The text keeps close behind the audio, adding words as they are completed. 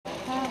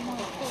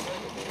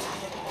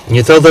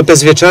Një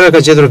 35 vjeçare ka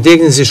gjetur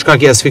vdekjen si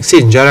shkak i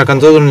asfiksit. Ngjarja ka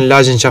ndodhur në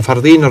lagjen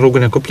Qafardi në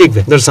rrugën e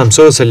Koplikëve, ndërsa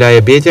mësuese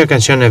Laje Betja ka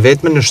qenë e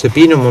vetme në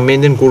shtëpi në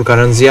momentin kur ka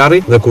rënë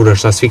zjarri dhe kur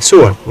është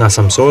asfiksuar. Nga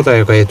sa mësohet,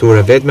 ajo ka jetuar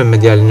e vetme me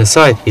djalin e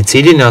saj, i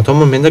cili në ato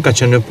momente ka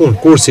qenë në punë,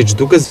 kur siç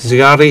duket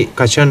zjarri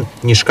ka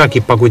qenë një shkak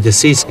i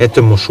pakujdesis e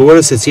të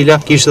moshuarës, e cila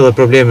kishte edhe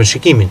probleme me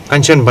shikimin.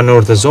 Kanë qenë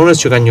banorët e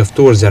zonës që kanë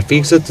njoftuar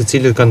zjarfikësët, të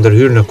cilët kanë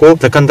ndërhyrë në kohë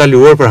dhe kanë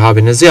ndaluar për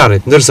hapjen e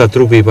zjarrit, ndërsa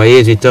trupi i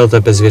pajetit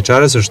 85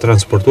 vjeçares është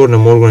transportuar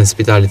në morgun e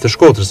spitalit të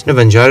Shkodrës. Në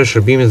vendngjarje,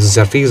 shërbimet e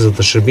zjarfikës dhe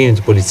të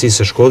shërbimit të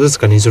policisë së Shkodrës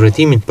kanë nisur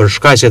hetimin për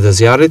shkaqet e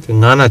zjarrit.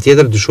 Nga ana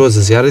tjetër, dyshohet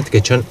se zjarri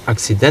ka qenë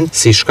aksident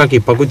si shkak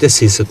i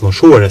pakujdesisë së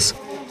moshuarës.